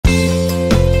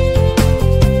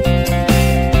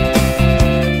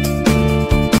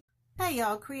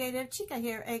Creative Chica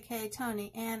here, aka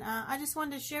Tony, and I just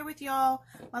wanted to share with y'all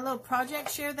my little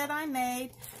project share that I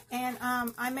made. And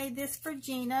I made this for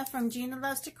Gina from Gina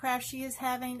Loves to Craft. She is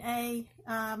having a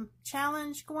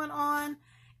challenge going on,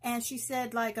 and she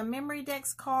said like a memory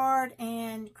dex card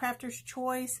and crafter's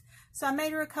choice. So I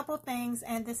made her a couple things,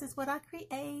 and this is what I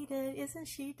created. Isn't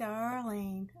she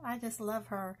darling? I just love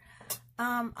her.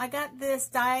 I got this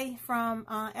die from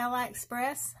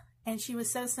AliExpress, and she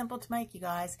was so simple to make, you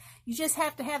guys. You just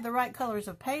have to have the right colors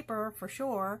of paper for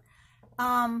sure.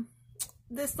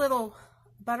 This little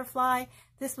butterfly,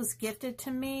 this was gifted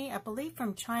to me, I believe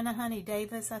from China Honey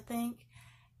Davis, I think.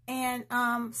 And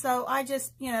so I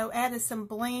just, you know, added some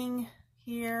bling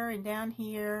here and down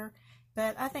here.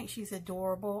 But I think she's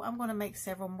adorable. I'm going to make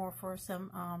several more for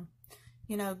some,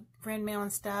 you know, friend mail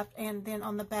and stuff. And then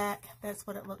on the back, that's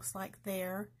what it looks like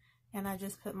there. And I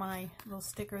just put my little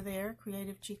sticker there,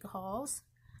 Creative Chica Hauls.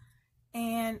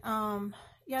 And,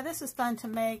 yeah, this was fun to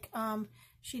make.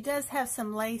 She does have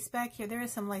some lace back here. There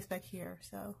is some lace back here,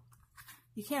 so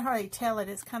you can't hardly tell it.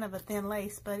 It's kind of a thin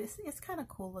lace, but it's kind of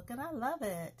cool looking. I love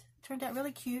it. Turned out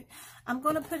really cute. I'm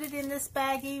going to put it in this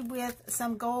baggie with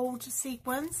some gold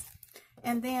sequins.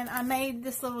 And then I made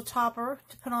this little topper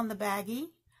to put on the baggie.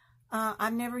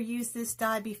 I've never used this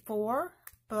die before,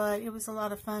 but it was a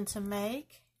lot of fun to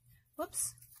make.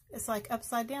 Whoops, it's like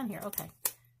upside down here. Okay,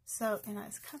 so, and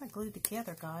it's kind of glued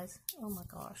together, guys. Oh my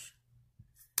gosh.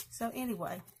 So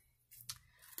anyway,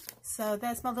 so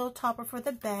that's my little topper for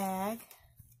the bag.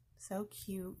 So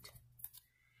cute.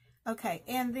 Okay,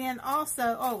 and then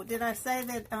also, oh, did I say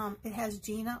that it has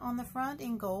Gina on the front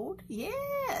in gold?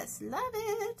 Yes, love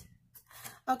it.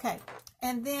 Okay,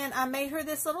 and then I made her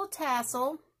this little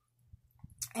tassel,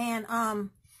 and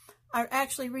I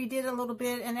actually redid a little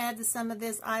bit and added some of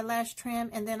this eyelash trim,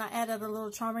 and then I added a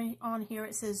little charm on here.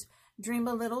 It says, Dream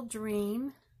a Little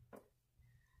Dream.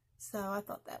 So I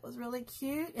thought that was really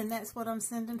cute, and that's what I'm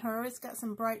sending her. It's got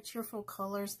some bright, cheerful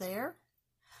colors there.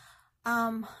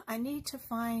 I need to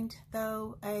find,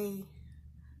 though, a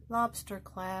lobster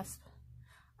clasp.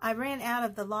 I ran out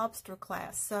of the lobster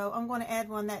clasp, so I'm going to add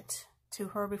one to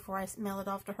her before I mail it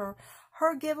off to her.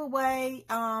 Her giveaway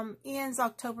ends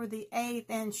October the 8th,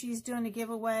 and she's doing a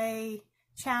giveaway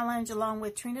challenge along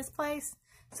with Trina's Place.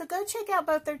 So go check out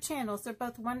both their channels. They're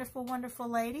both wonderful, wonderful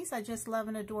ladies. I just love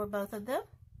and adore both of them.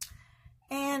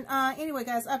 And anyway,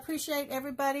 guys, I appreciate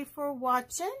everybody for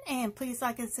watching, and please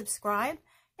like and subscribe.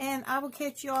 And I will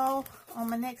catch you all on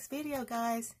my next video,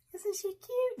 guys. Isn't she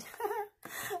cute?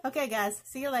 Okay, guys.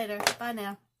 See you later. Bye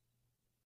now.